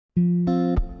You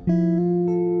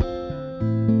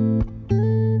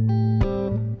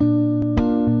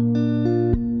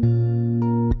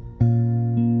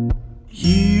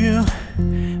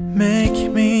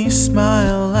make me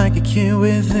smile like a kid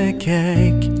with a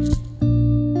cake,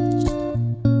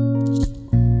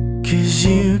 'cause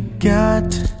you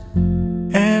got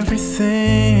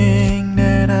everything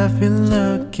that I've been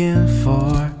looking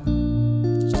for.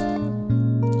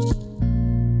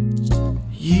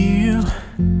 You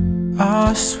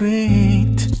are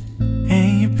sweet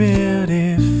and you're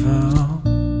beautiful.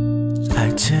 I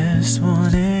just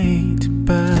want it,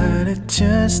 but I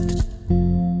just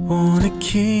wanna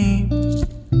keep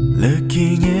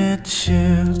looking at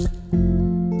you.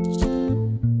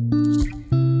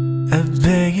 I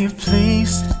beg you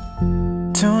please,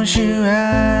 don't you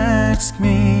ask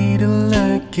me to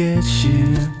look at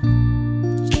you,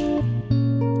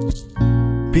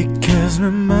 because my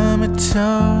mama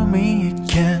told me you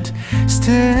can't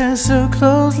stare so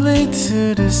closely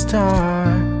to the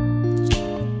stars.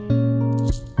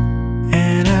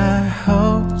 And I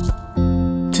hope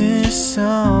this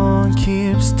song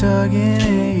keeps tugging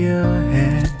in your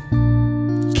head,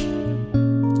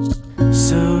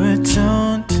 so I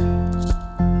don't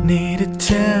need to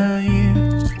tell you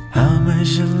how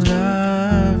much I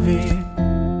love you.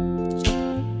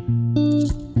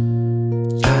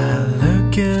 I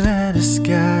look up at the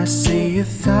sky, see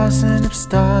 1,000 of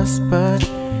stars, but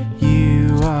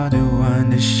you are the one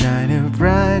that shine the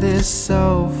brightest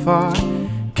so far.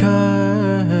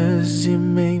 'Cause you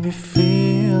make me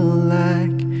feel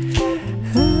like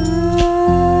I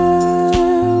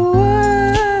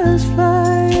was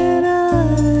flying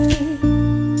high.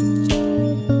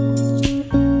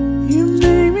 You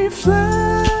make me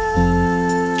fly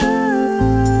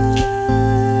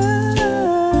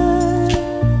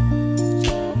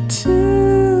to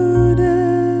the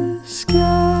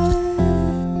sky.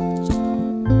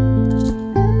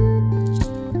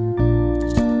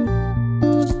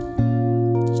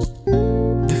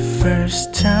 First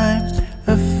time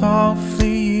I fall for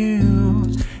you,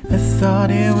 I thought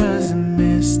it was a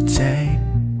mistake.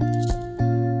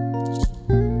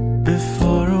 But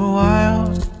for a while,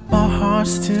 my heart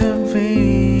still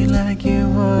beat like it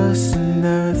was an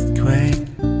earthquake.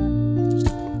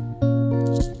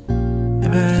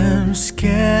 But I'm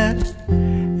scared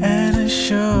and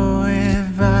unsure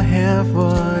if I have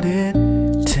what it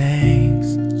takes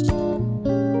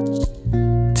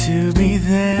to be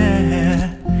there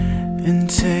and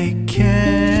take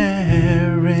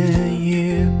care of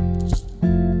you.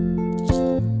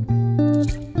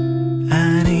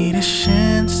 I need a chance